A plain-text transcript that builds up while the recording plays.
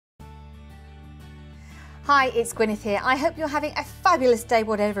Hi, it's Gwyneth here. I hope you're having a fabulous day,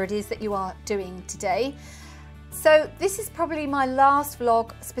 whatever it is that you are doing today. So this is probably my last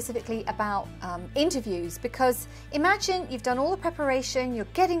vlog specifically about interviews, because imagine you've done all the preparation, you're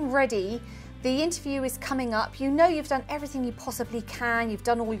getting ready, the interview is coming up, you know you've done everything you possibly can, you've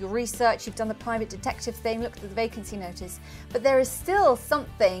done all your research, you've done the private detective thing, looked at the vacancy notice, but there is still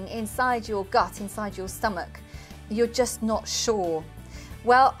something inside your gut, inside your stomach. You're just not sure.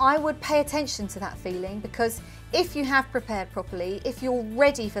 Well, I would pay attention to that feeling, because if you have prepared properly, if you're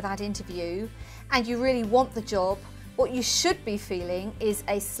ready for that interview and you really want the job, what you should be feeling is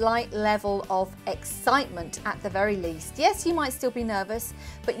a slight level of excitement at the very least. Yes, you might still be nervous,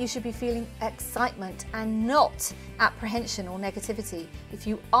 but you should be feeling excitement and not apprehension or negativity. If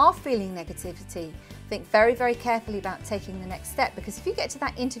you are feeling negativity, think very, very carefully about taking the next step, because if you get to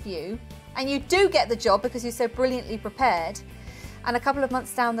that interview and you do get the job because you're so brilliantly prepared, and a couple of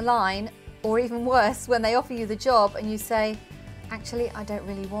months down the line, or even worse, when they offer you the job and you say, actually, I don't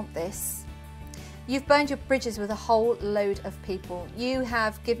really want this, you've burned your bridges with a whole load of people. You're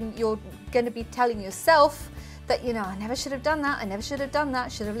going to be telling yourself that, you know, I never should have done that, I never should have done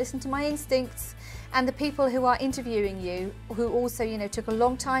that, should have listened to my instincts. And the people who are interviewing you, who also, you know, took a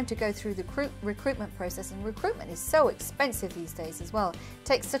long time to go through the recruitment process, and recruitment is so expensive these days as well. It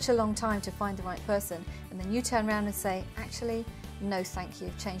takes such a long time to find the right person, and then you turn around and say, actually, no thank you,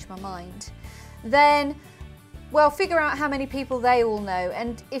 I've changed my mind. Then, well, figure out how many people they all know,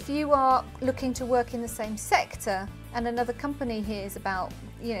 and if you are looking to work in the same sector and another company hears about,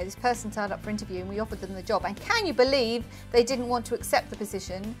 you know, this person turned up for interview and we offered them the job, and can you believe they didn't want to accept the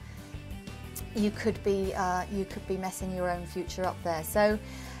position, you could be messing your own future up there. So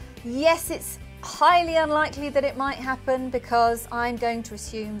yes, it's highly unlikely that it might happen, because I'm going to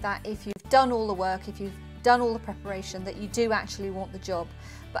assume that if you've done all the work, if you've done all the preparation, that you do actually want the job.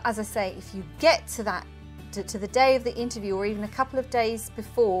 But as I say, if you get to that, to the day of the interview, or even a couple of days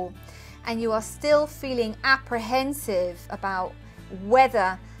before, and you are still feeling apprehensive about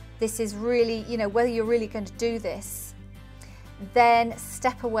whether this is really, you know, whether you're really going to do this, then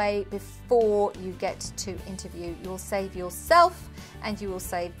step away before you get to interview. You'll save yourself and you will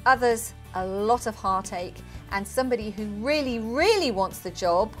save others a lot of heartache, and somebody who really, really wants the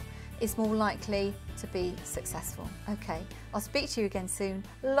job is more likely to be successful. Okay, I'll speak to you again soon.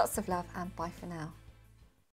 Lots of love, and bye for now.